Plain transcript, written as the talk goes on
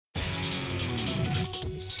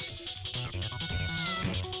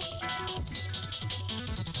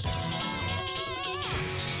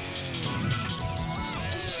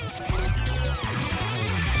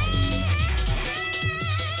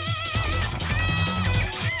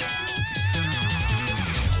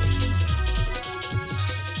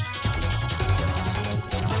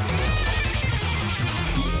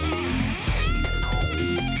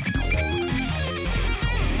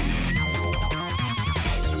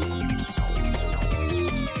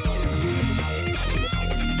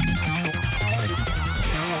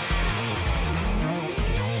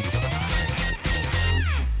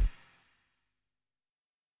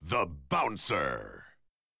announcer.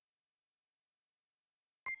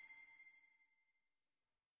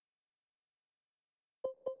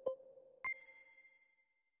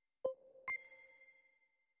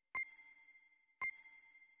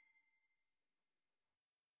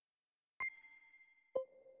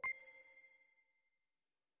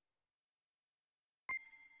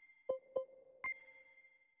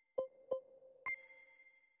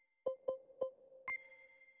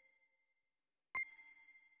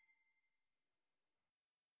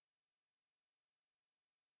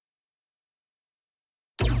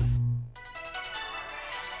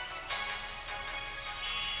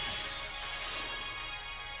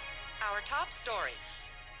 Our top story.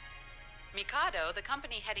 Mikado, the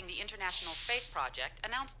company heading the International Space Project,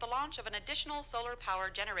 announced the launch of an additional solar power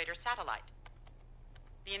generator satellite.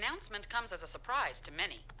 The announcement comes as a surprise to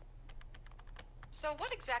many. So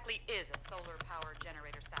what exactly is a solar power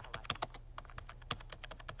generator satellite?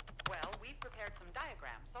 Well, we've prepared some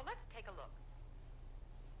diagrams, so let's take a look.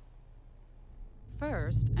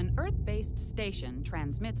 First, an Earth-based station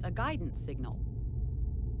transmits a guidance signal.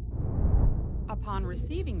 Upon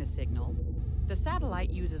receiving the signal, the satellite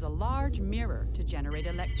uses a large mirror to generate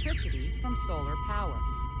electricity from solar power.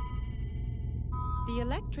 The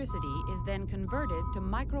electricity is then converted to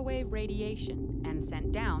microwave radiation and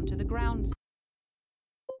sent down to the ground.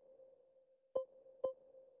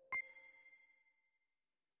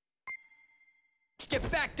 Get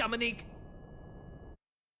back, Dominique!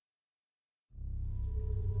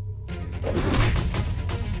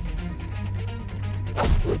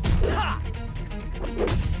 Ha!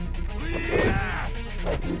 Yeah!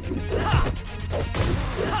 Ha!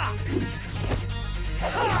 Ha! Ha!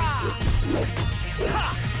 Ha!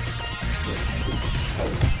 Ha!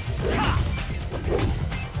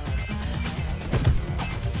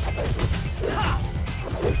 Ha!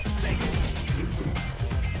 Take it!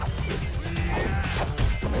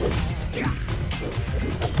 Yeah!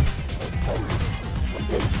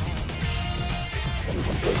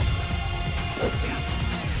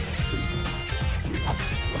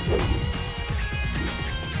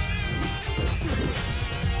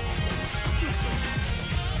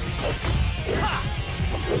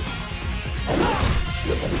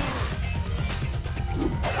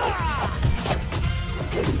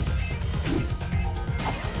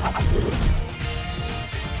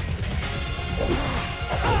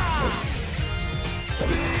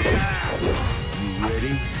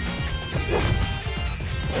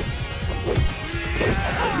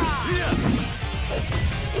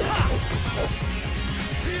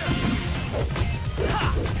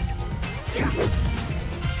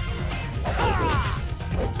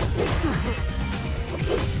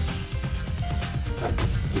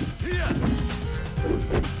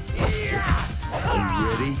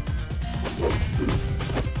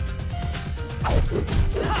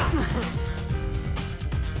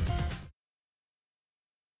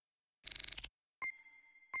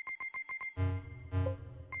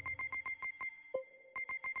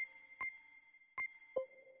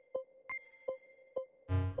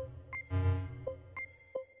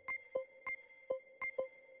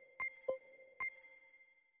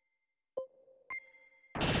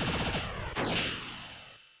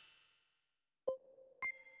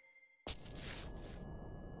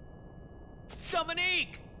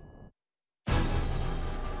 Dominique!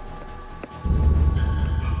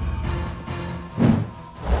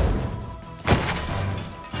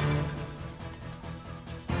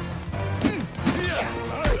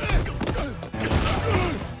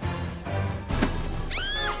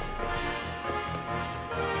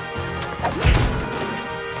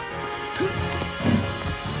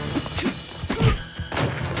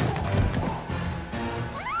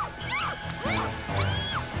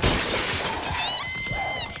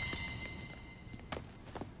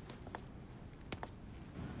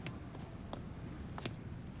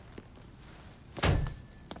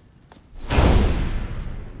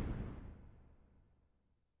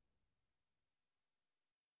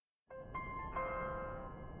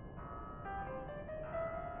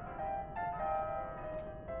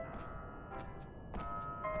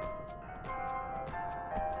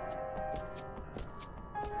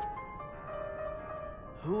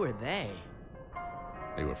 Who are they?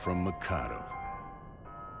 They were from Mikado.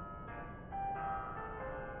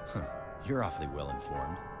 Huh. You're awfully well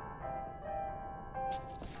informed.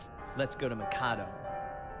 Let's go to Mikado.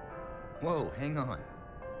 Whoa, hang on.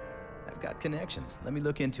 I've got connections. Let me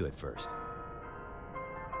look into it first.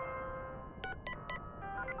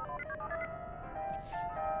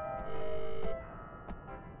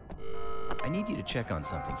 I need you to check on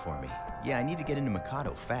something for me. Yeah, I need to get into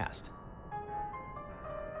Mikado fast.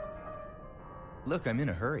 Look, I'm in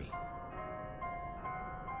a hurry.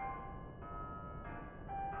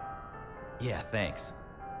 Yeah, thanks.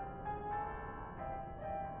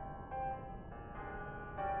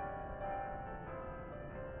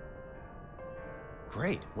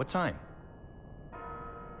 Great, what time?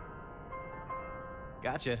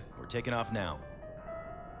 Gotcha, we're taking off now.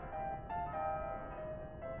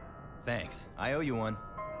 Thanks, I owe you one.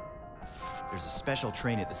 There's a special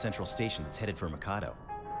train at the central station that's headed for Mikado.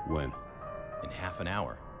 When? In half an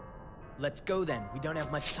hour. Let's go then. We don't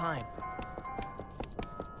have much time.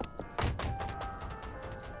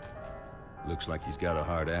 Looks like he's got a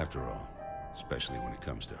heart after all, especially when it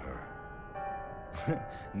comes to her.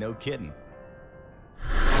 No kidding.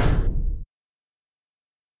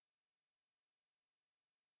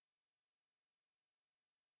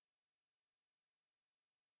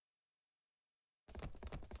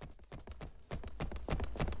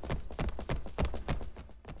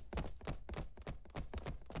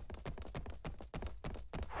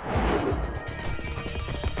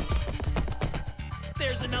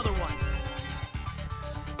 There's another one.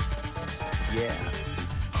 Yeah,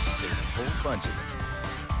 there's a whole bunch of them.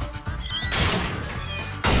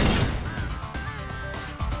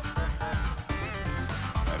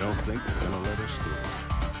 I don't think they're gonna let us through.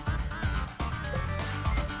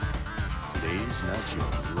 Today's not your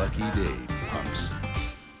lucky day, punks.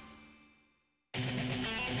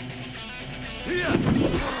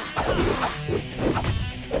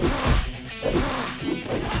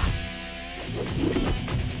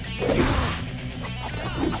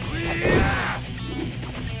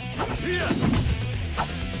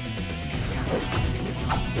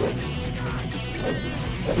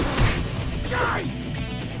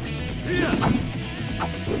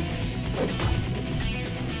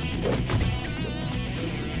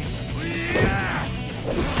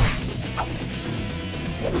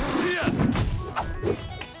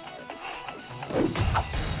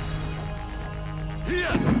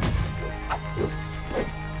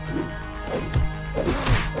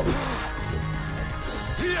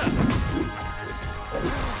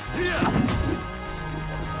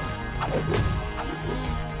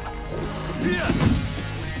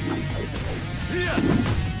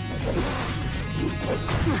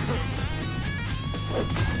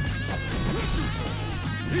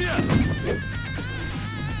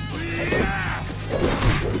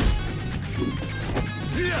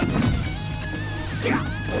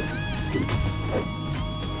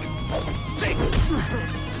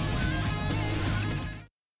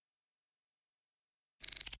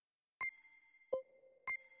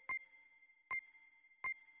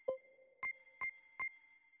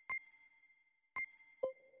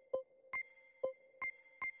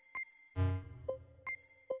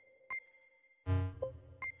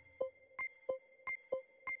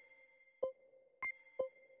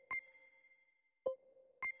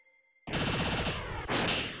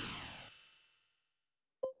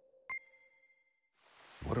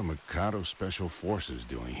 What are Mikado Special Forces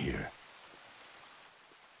doing here?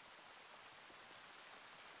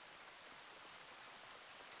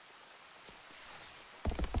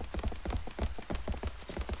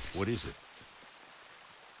 What is it?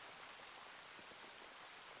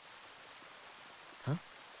 Huh?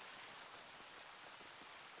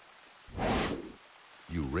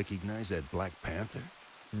 You recognize that Black Panther?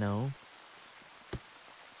 No.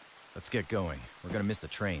 Let's get going. We're gonna miss the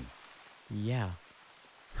train. Yeah.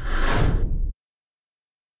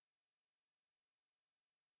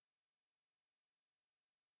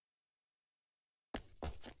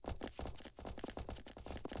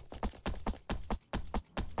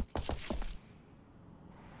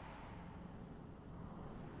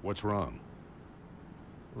 What's wrong?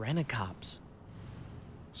 Rent-a-cops.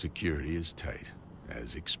 Security is tight,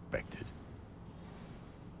 as expected.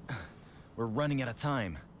 We're running out of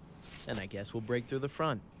time. And I guess we'll break through the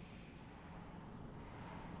front.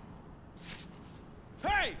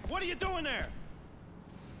 Hey! What are you doing there?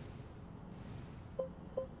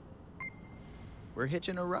 We're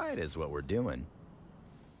hitching a ride is what we're doing.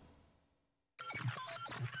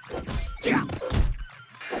 Yeah!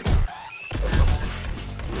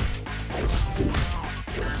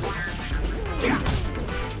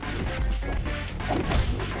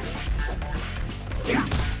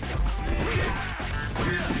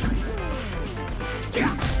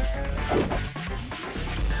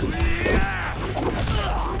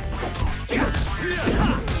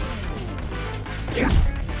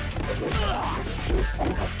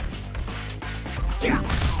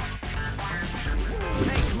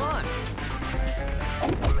 Hey, come on!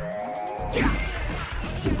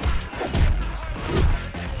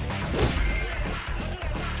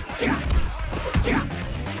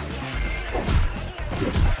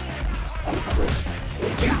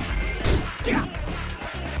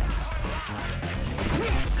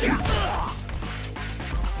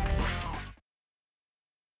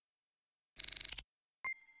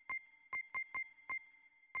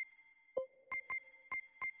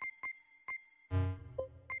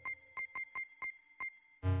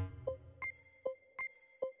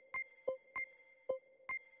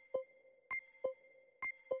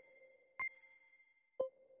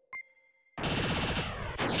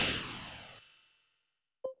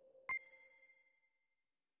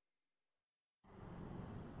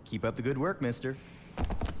 Keep up the good work, mister.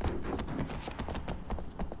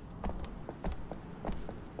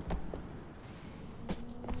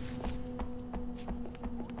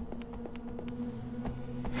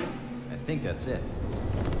 I think that's it.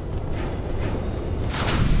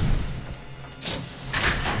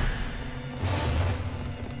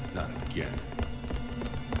 Not again.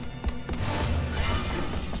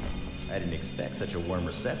 I didn't expect such a warm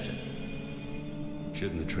reception.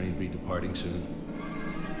 Shouldn't the train be departing soon?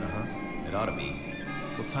 Uh-huh. It ought to be.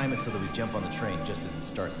 We'll time it so that we jump on the train just as it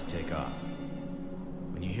starts to take off.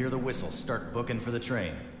 When you hear the whistle, start booking for the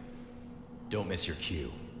train. Don't miss your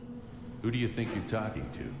cue. Who do you think you're talking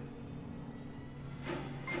to?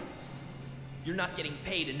 You're not getting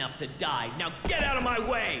paid enough to die. Now get out of my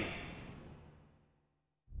way!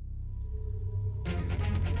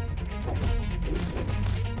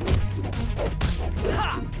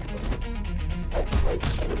 Ha!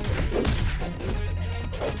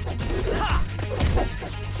 Ha!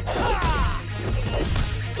 Ha!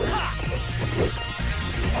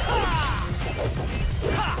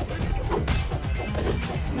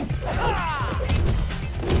 Ha!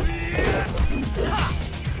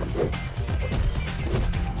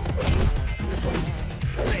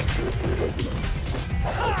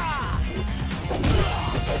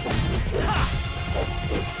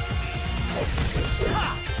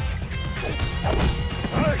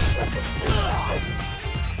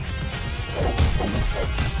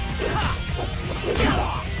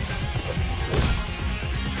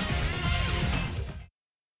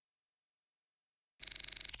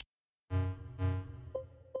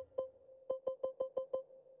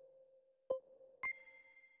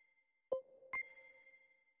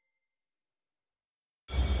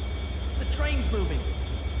 The train's moving.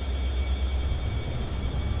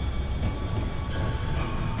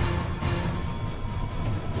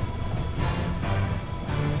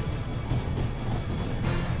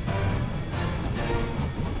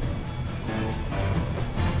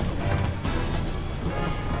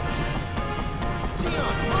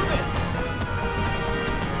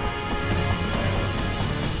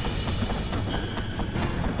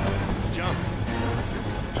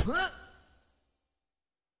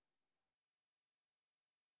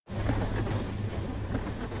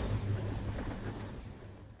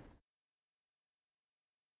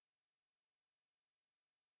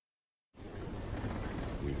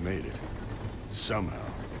 We've made it. Somehow.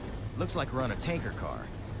 Looks like we're on a tanker car.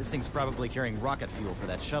 This thing's probably carrying rocket fuel for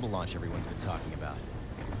that shuttle launch everyone's been talking about.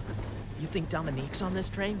 You think Dominique's on this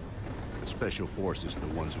train? The Special Forces are the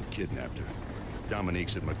ones who kidnapped her.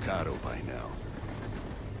 Dominique's at Mikado by now.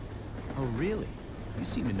 Oh, really? You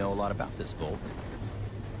seem to know a lot about this, Volt.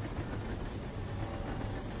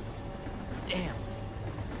 Damn.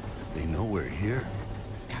 They know we're here?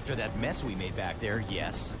 After that mess we made back there,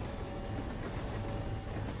 yes.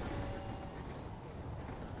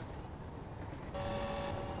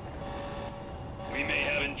 We may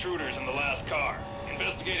have intruders in the last car.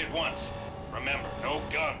 Investigate it once. Remember, no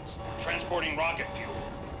guns. Transporting rocket fuel.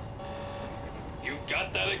 You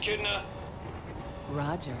got that, Echidna?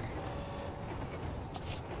 Roger.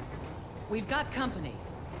 We've got company.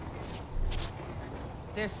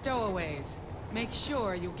 They're stowaways. Make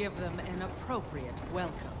sure you give them an appropriate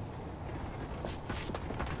welcome.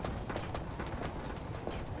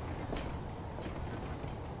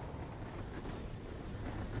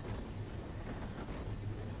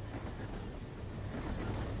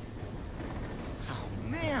 Oh,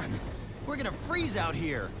 man! We're gonna freeze out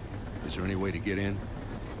here! Is there any way to get in?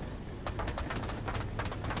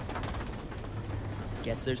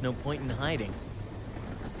 Guess there's no point in hiding.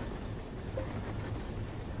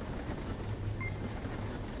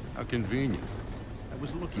 How convenient. I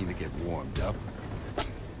was looking to get warmed up.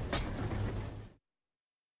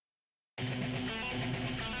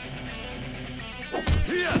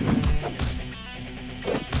 Here!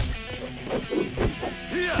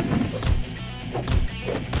 Here!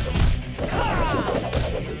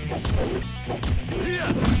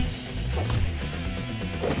 Here!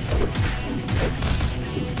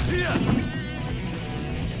 Here!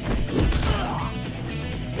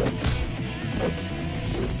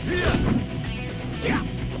 Here! Yeah!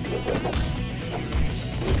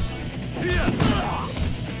 Here!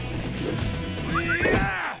 Yeah!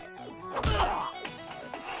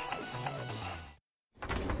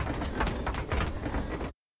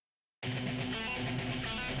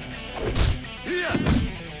 Here!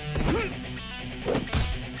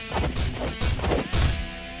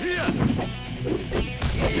 Here!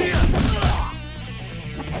 Here!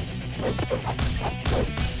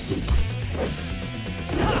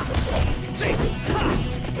 See!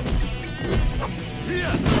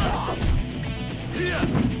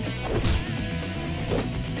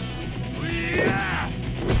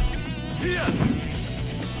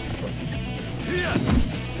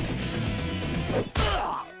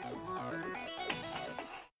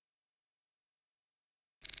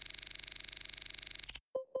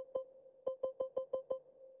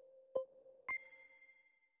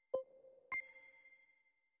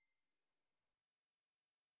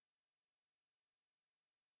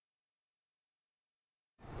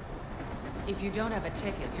 If you don't have a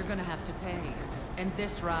ticket, you're gonna have to pay. And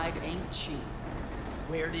this ride ain't cheap.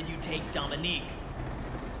 Where did you take Dominique?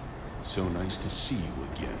 So nice to see you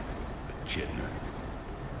again, Echidna.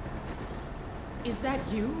 Is that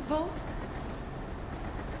you, Volt?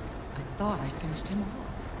 I thought I finished him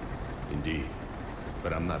off. Indeed.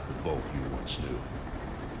 But I'm not the Volt you once knew.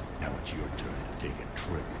 Now it's your turn to take a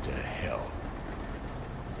trip to hell.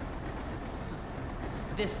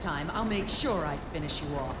 This time, I'll make sure I finish you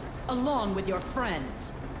off, along with your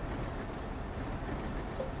friends.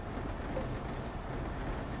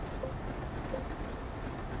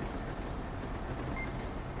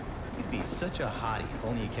 You'd be such a hottie if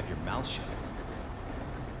only you kept your mouth shut.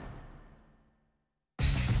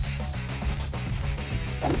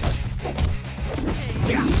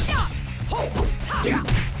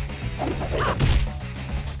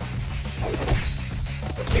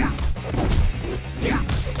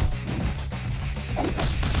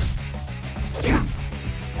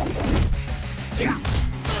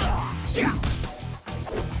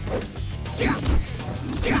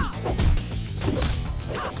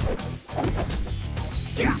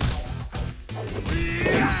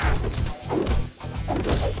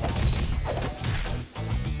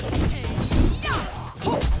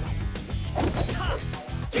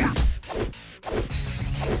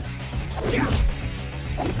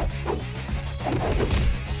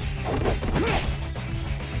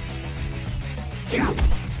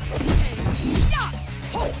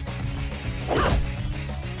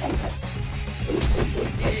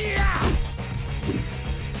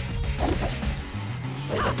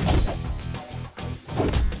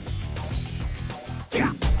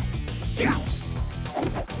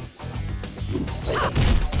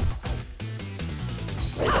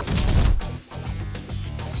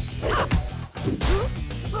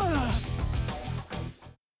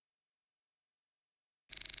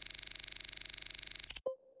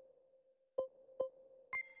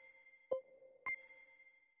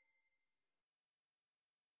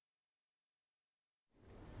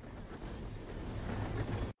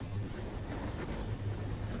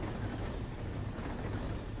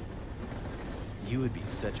 You would be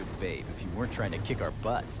such a babe if you weren't trying to kick our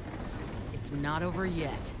butts. It's not over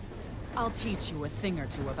yet. I'll teach you a thing or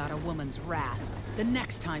two about a woman's wrath the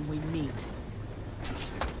next time we meet.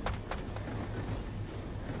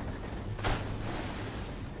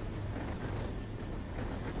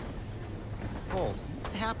 Hold,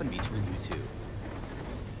 what happened between you two?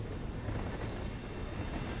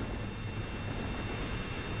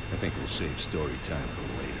 I think we'll save story time for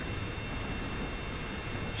later.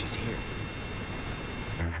 She's here.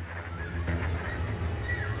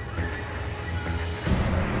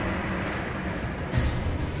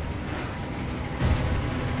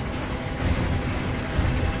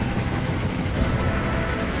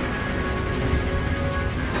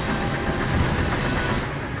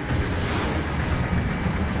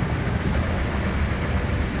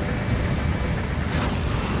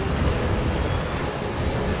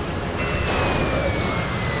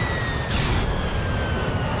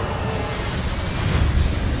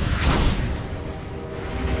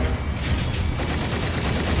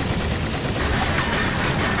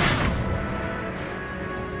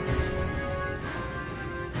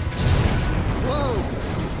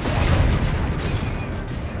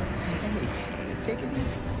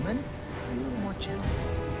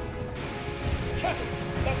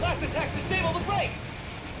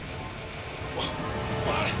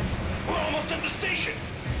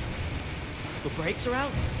 Are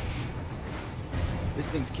out? This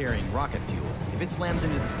thing's carrying rocket fuel. If it slams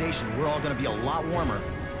into the station, we're all gonna be a lot warmer.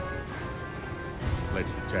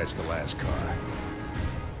 Let's detach the last car.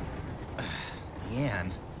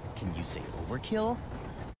 Leanne, can you say overkill?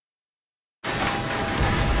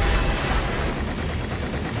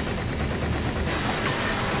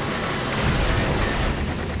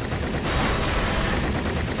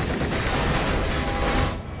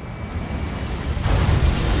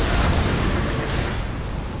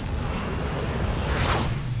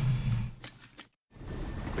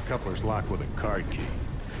 Coupler's locked with a card key.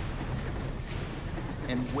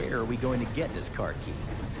 And where are we going to get this card key?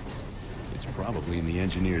 It's probably in the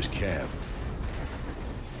engineer's cab.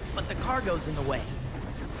 but the cargo's in the way.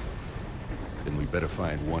 Then we better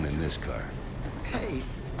find one in this car. Hey,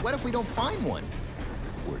 what if we don't find one?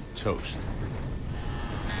 We're toast.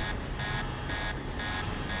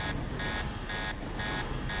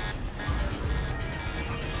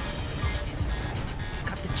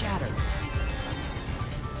 Cut the chatter.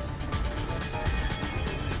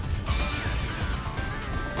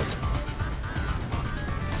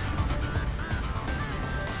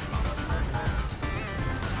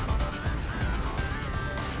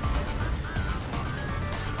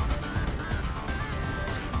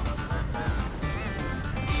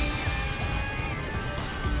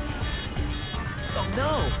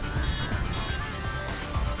 No!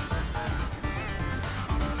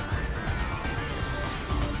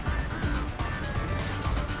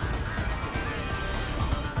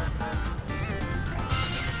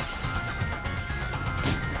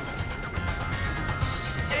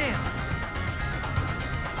 Damn!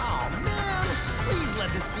 Oh man! Please let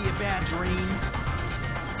this be a bad dream.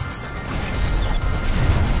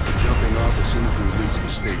 We're jumping off as soon as we reach the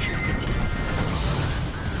station.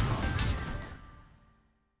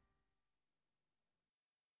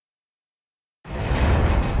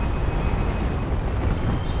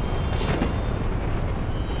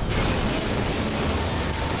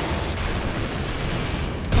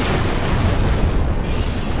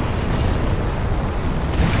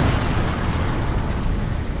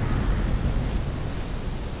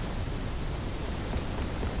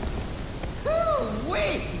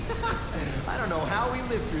 I don't know how we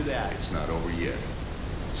lived through that. It's not over yet.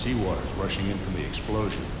 Seawater's rushing in from the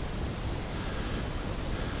explosion.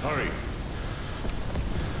 Hurry!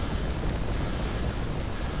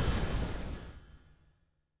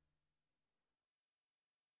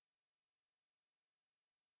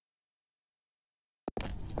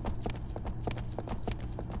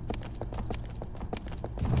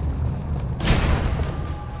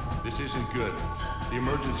 This isn't good. The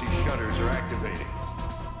emergency shutters are activating.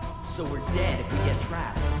 So we're dead if we get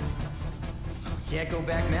trapped. Can't go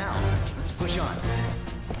back now. Let's push on.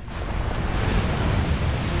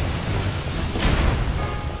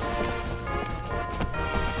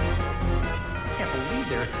 Can't believe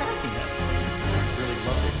they're attacking us. They must really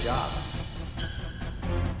love their job.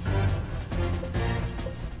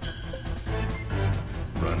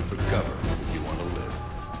 Run for cover if you want to live.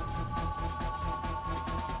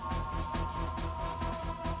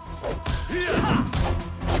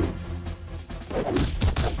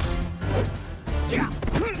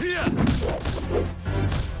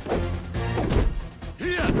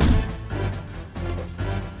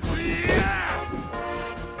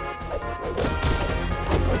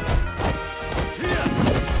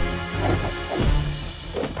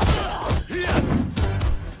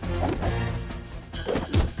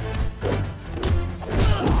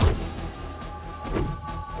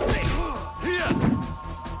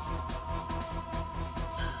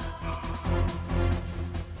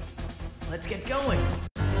 Let's get going.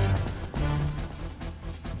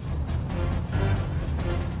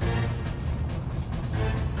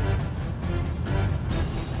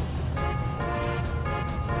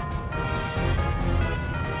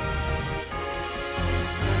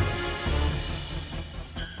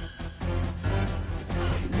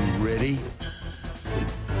 You ready?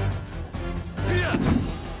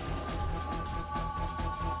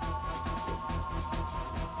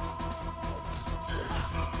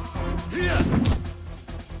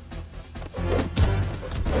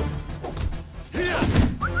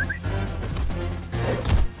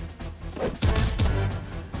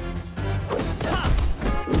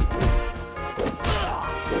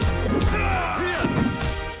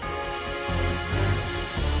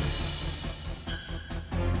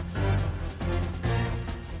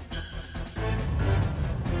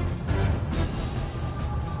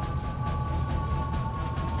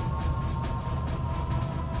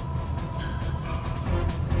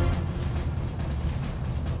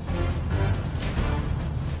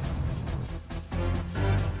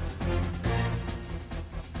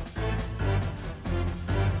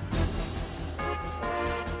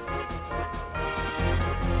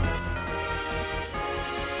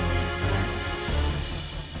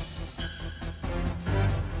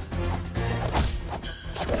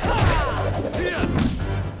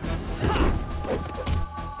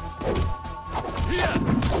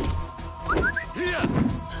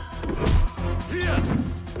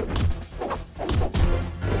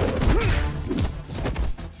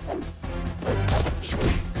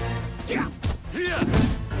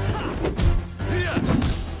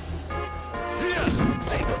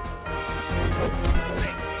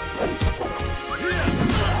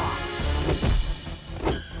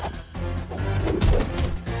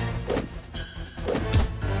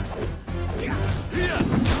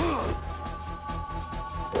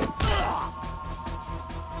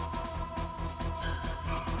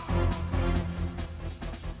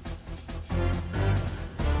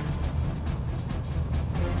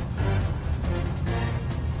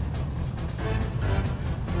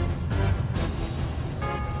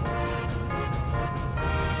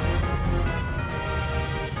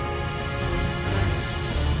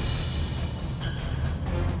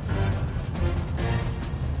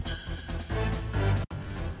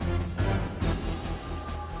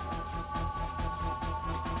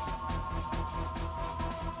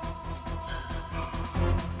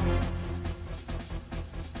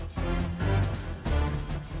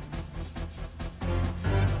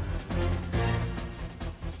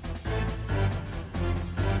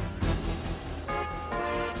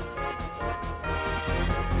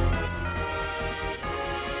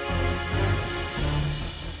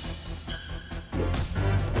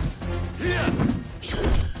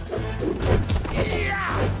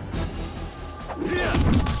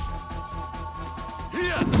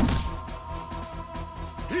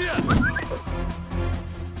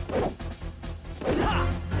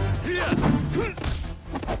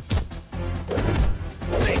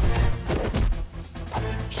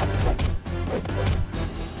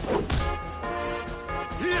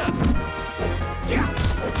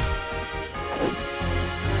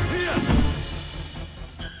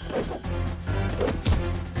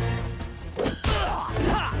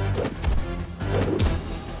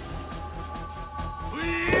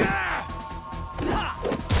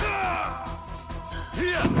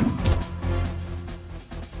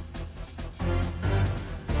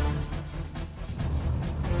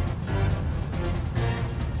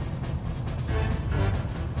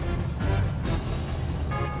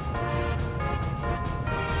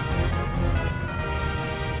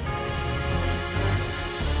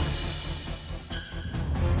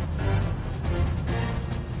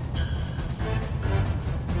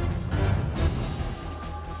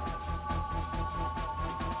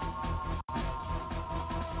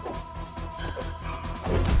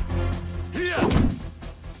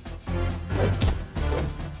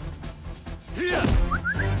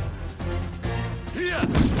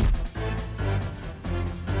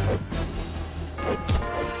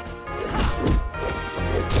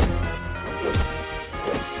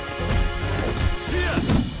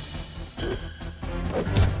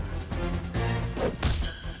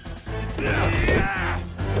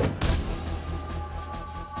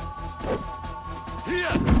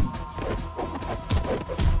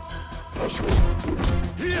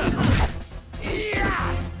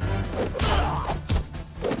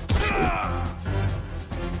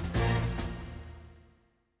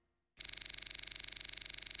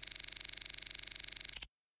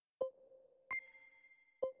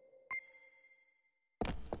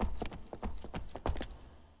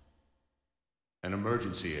 An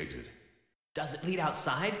emergency exit. Does it lead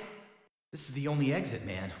outside? This is the only exit,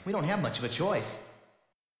 man. We don't have much of a choice.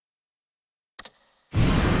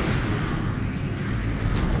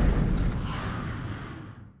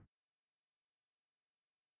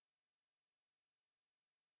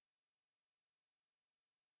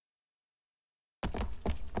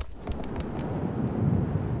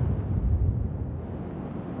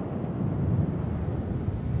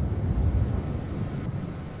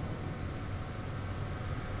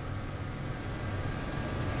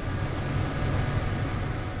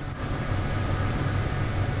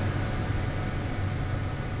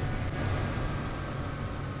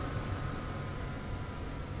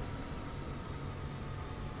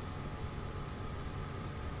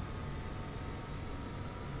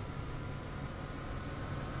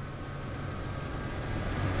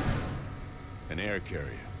 An air carrier.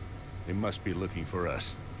 They must be looking for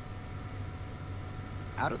us.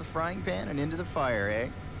 Out of the frying pan and into the fire, eh?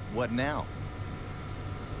 What now?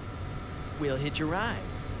 We'll hitch a ride.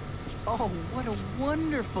 Oh, what a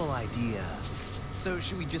wonderful idea. So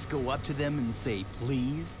should we just go up to them and say,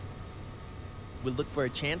 please? We'll look for a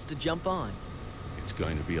chance to jump on. It's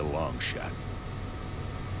going to be a long shot.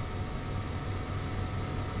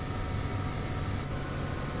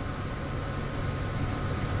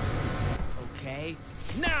 Okay,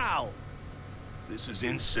 now! This is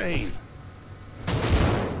insane.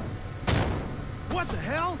 What the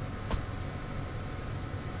hell?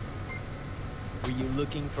 Were you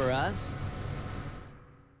looking for us?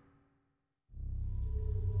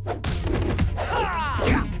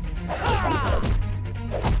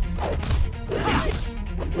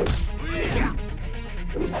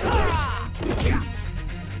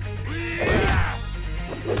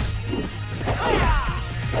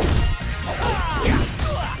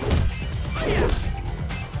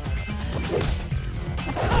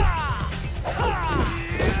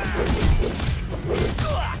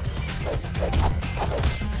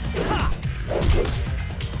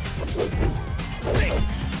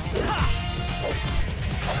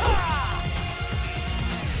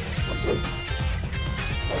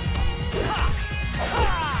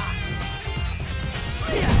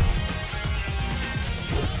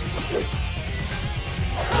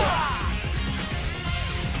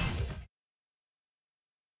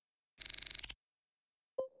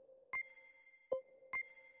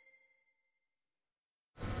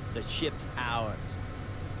 The ship's ours.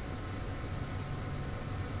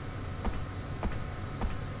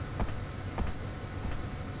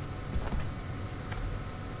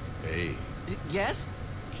 Hey, Yes?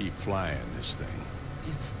 keep flying this thing.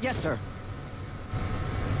 Yes, sir.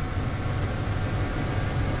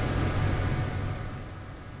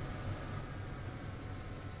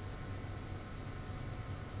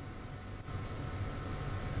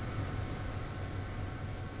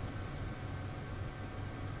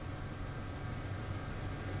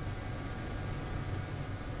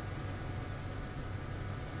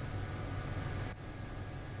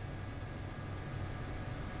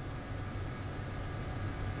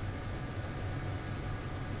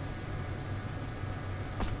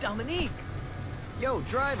 Dominique! Yo,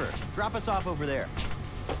 driver, drop us off over there.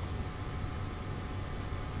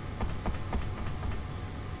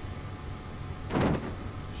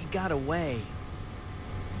 He got away.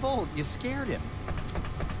 Volt, you scared him.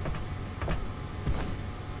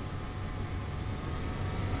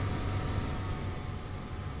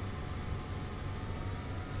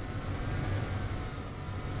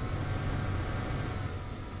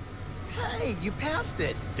 Hey, you passed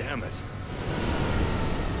it. Damn it.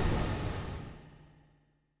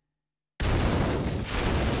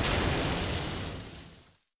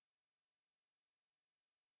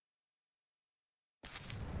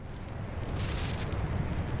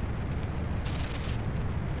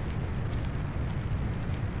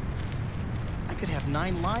 I could have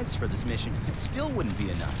 9 lives for this mission. It still wouldn't be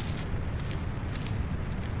enough.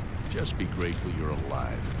 Just be grateful you're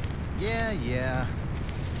alive. Yeah.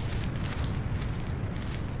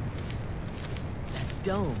 That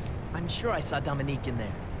dome. I'm sure I saw Dominique in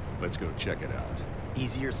there. Let's go check it out.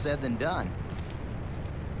 Easier said than done.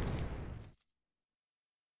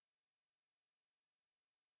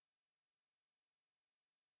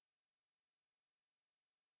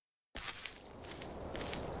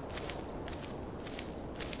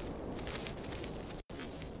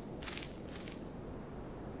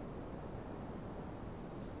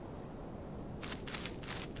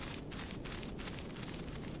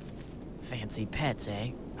 Fancy pets,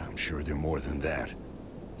 eh? I'm sure they're more than that.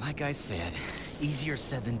 Like I said, easier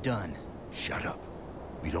said than done. Shut up.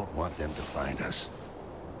 We don't want them to find us.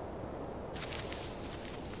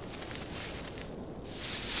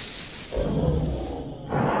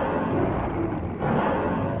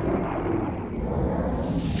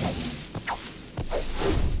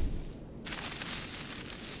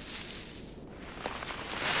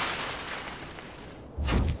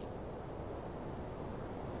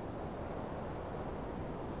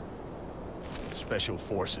 Special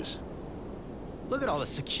Forces. Look at all the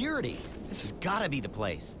security. This has gotta be the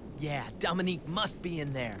place. Yeah, Dominique must be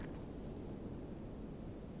in there.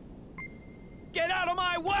 Get out of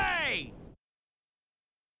my way!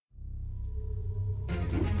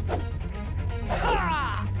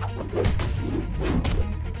 Ha! Ha!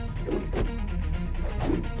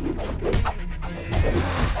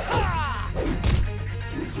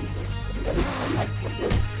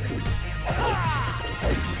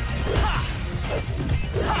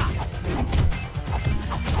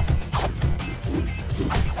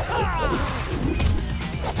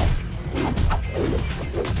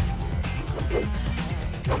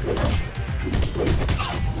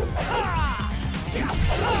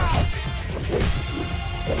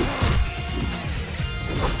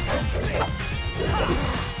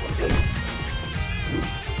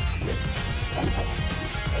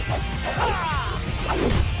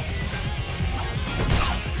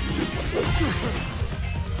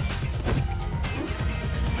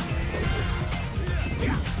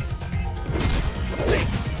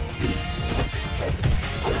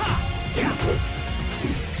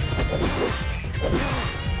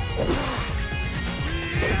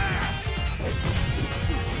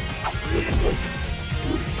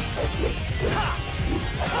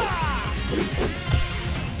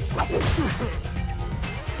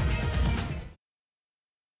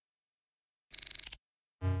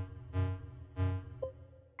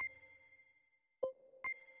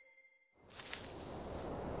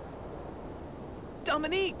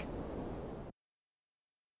 Dominique!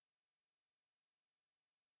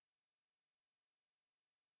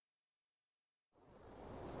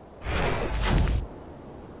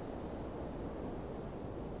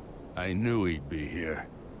 I knew he'd be here.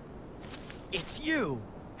 It's you!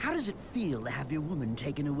 How does it feel to have your woman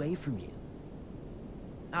taken away from you?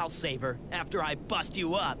 I'll save her after I bust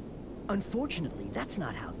you up. Unfortunately, that's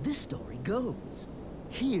not how this story goes.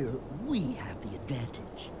 Here, we have the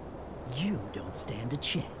advantage. You don't stand a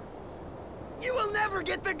chance. You will never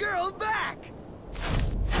get the girl back!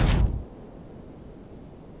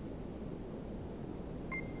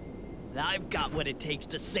 I've got what it takes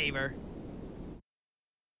to save her.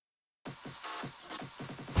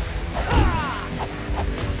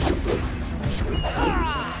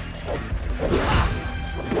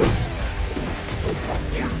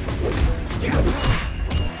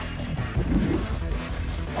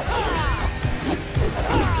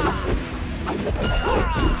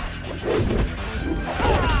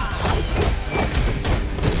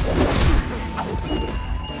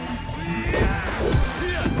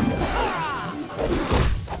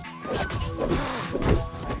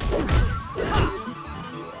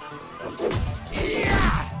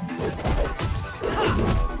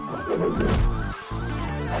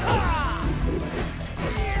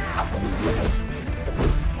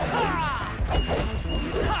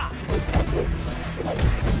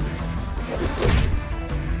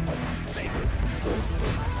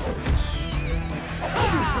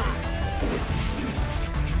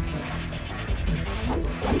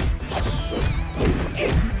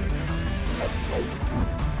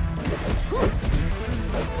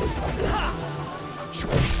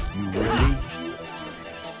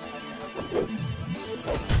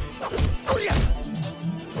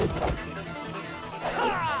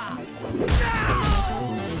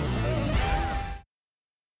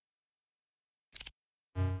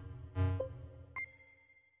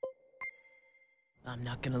 I'm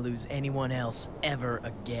not gonna lose anyone else ever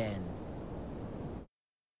again.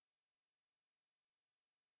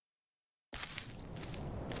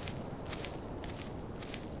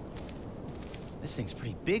 This This thing's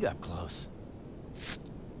pretty big up close.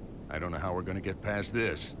 I don't know how we're gonna get past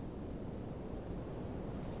this.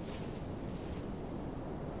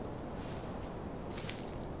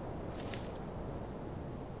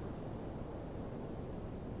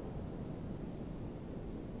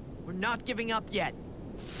 We're not giving up yet.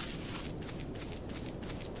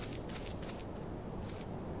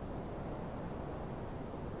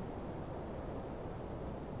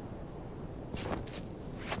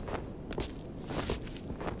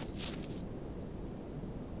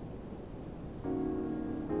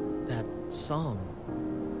 That song.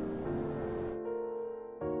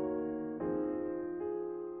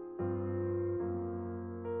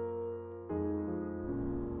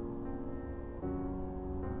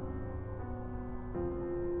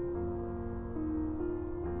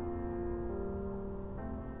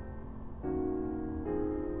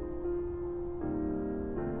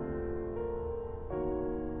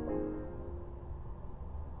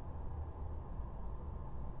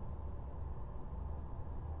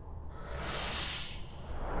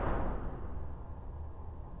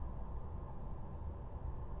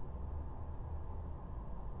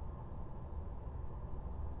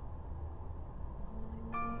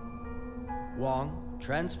 Wong,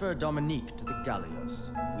 transfer Dominique to the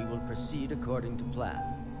Gallios. We will proceed according to plan.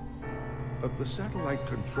 But the satellite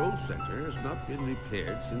control center has not been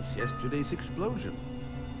repaired since yesterday's explosion.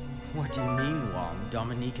 What do you mean, Wong?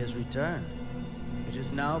 Dominique has returned. It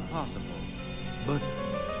is now possible. But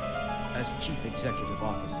as Chief Executive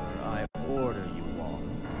Officer, I order you, Wong.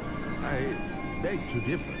 I beg to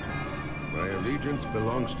differ. My allegiance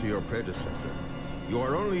belongs to your predecessor. You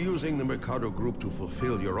are only using the Mikado Group to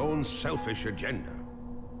fulfill your own selfish agenda.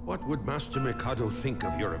 What would Master Mikado think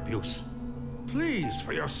of your abuse? Please,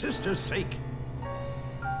 for your sister's sake.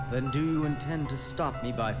 Then do you intend to stop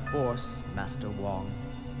me by force, Master Wong?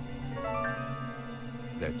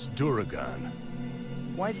 That's Duragan.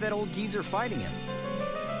 Why is that old geezer fighting him?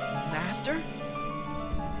 Master?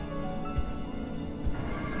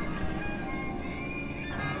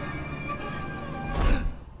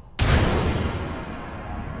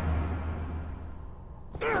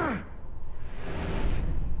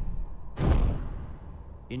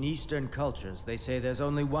 In Eastern cultures, they say there's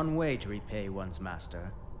only one way to repay one's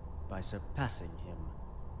master, by surpassing him.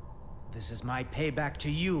 This is my payback to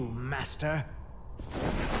you, Master!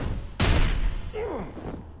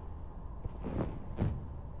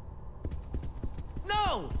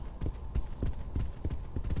 No!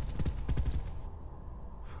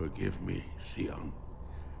 Forgive me, Sion.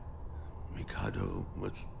 Mikado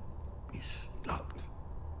must be stopped.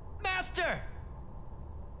 Master!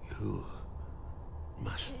 You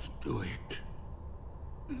must do it.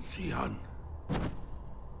 Sion.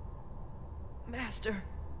 Master.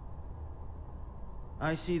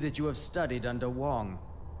 I see that you have studied under Wong.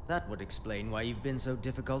 That would explain why you've been so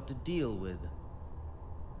difficult to deal with.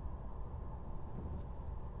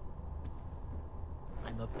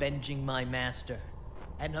 I'm avenging my master.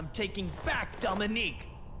 And I'm taking back Dominique!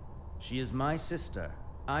 She is my sister.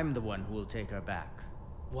 I'm the one who will take her back.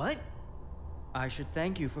 What? I should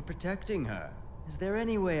thank you for protecting her. Is there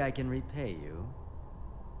any way I can repay you?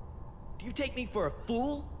 Do you take me for a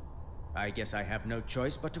fool? I guess I have no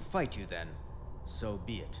choice but to fight you then. So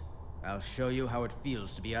be it. I'll show you how it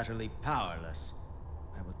feels to be utterly powerless.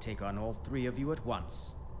 I will take on all three of you at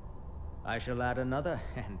once. I shall add another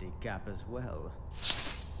handicap as well.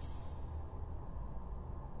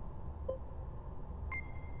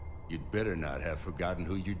 You'd better not have forgotten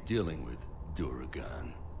who you're dealing with,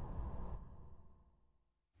 Duragan.